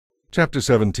Chapter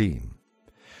 17.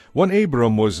 When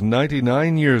Abram was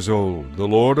 99 years old, the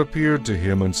Lord appeared to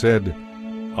him and said,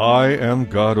 I am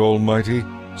God Almighty.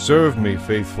 Serve me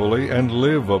faithfully and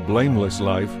live a blameless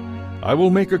life. I will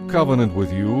make a covenant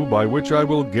with you by which I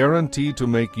will guarantee to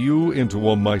make you into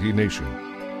a mighty nation.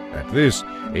 At this,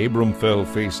 Abram fell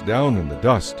face down in the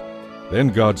dust.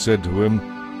 Then God said to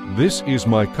him, This is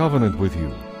my covenant with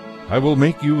you. I will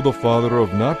make you the father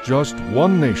of not just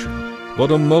one nation,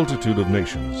 but a multitude of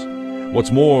nations. What's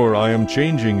more, I am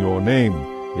changing your name.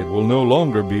 It will no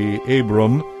longer be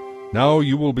Abram. Now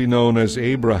you will be known as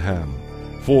Abraham,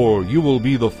 for you will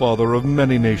be the father of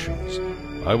many nations.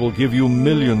 I will give you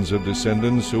millions of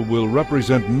descendants who will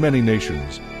represent many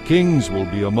nations. Kings will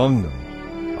be among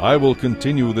them. I will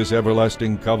continue this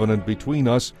everlasting covenant between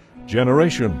us,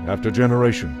 generation after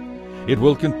generation. It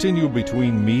will continue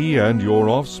between me and your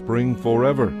offspring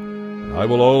forever. I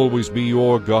will always be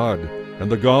your God,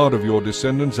 and the God of your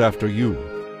descendants after you.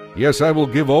 Yes, I will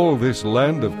give all this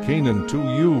land of Canaan to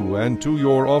you and to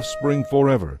your offspring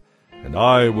forever, and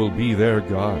I will be their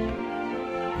God.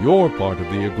 Your part of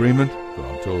the agreement,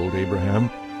 God told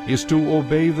Abraham, is to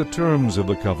obey the terms of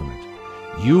the covenant.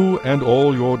 You and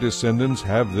all your descendants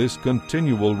have this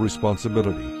continual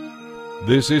responsibility.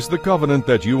 This is the covenant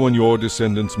that you and your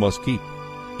descendants must keep.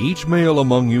 Each male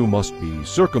among you must be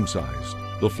circumcised.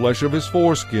 The flesh of his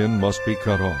foreskin must be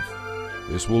cut off.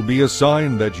 This will be a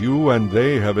sign that you and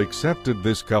they have accepted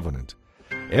this covenant.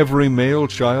 Every male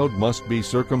child must be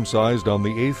circumcised on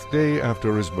the 8th day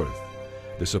after his birth.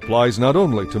 This applies not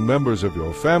only to members of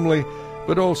your family,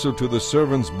 but also to the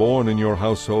servants born in your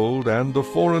household and the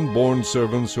foreign-born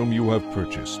servants whom you have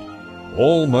purchased.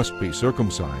 All must be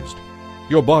circumcised.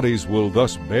 Your bodies will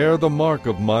thus bear the mark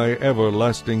of my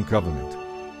everlasting covenant.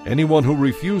 Anyone who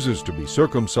refuses to be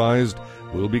circumcised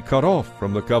will be cut off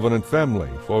from the covenant family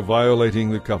for violating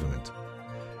the covenant.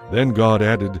 Then God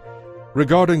added,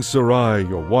 Regarding Sarai,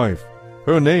 your wife,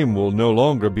 her name will no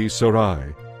longer be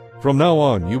Sarai. From now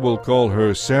on you will call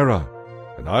her Sarah,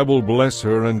 and I will bless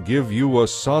her and give you a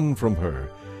son from her.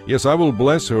 Yes, I will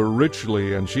bless her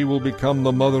richly, and she will become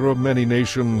the mother of many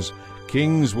nations.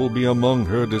 Kings will be among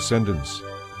her descendants.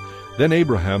 Then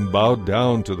Abraham bowed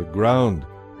down to the ground,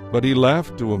 but he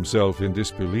laughed to himself in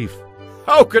disbelief.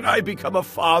 How can I become a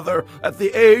father at the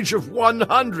age of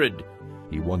 100?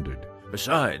 He wondered.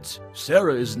 Besides,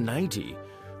 Sarah is 90.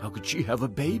 How could she have a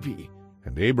baby?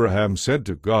 And Abraham said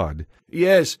to God,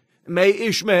 Yes, may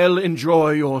Ishmael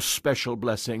enjoy your special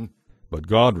blessing. But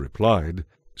God replied,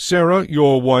 Sarah,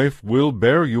 your wife, will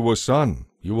bear you a son.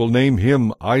 You will name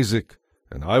him Isaac,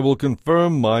 and I will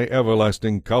confirm my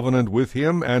everlasting covenant with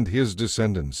him and his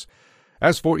descendants.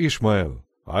 As for Ishmael,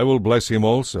 I will bless him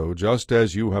also, just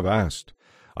as you have asked.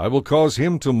 I will cause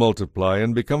him to multiply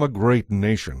and become a great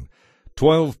nation.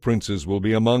 12 princes will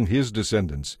be among his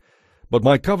descendants. But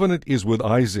my covenant is with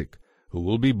Isaac, who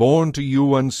will be born to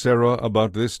you and Sarah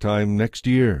about this time next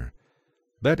year.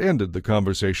 That ended the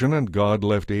conversation, and God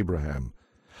left Abraham.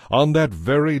 On that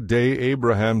very day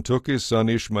Abraham took his son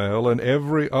Ishmael and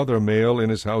every other male in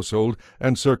his household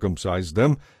and circumcised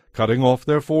them, cutting off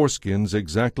their foreskins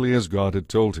exactly as God had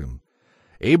told him.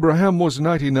 Abraham was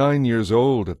 99 years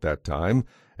old at that time,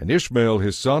 and Ishmael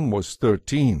his son was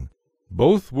 13.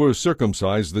 Both were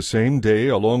circumcised the same day,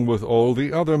 along with all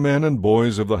the other men and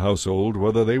boys of the household,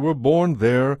 whether they were born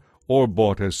there or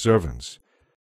bought as servants.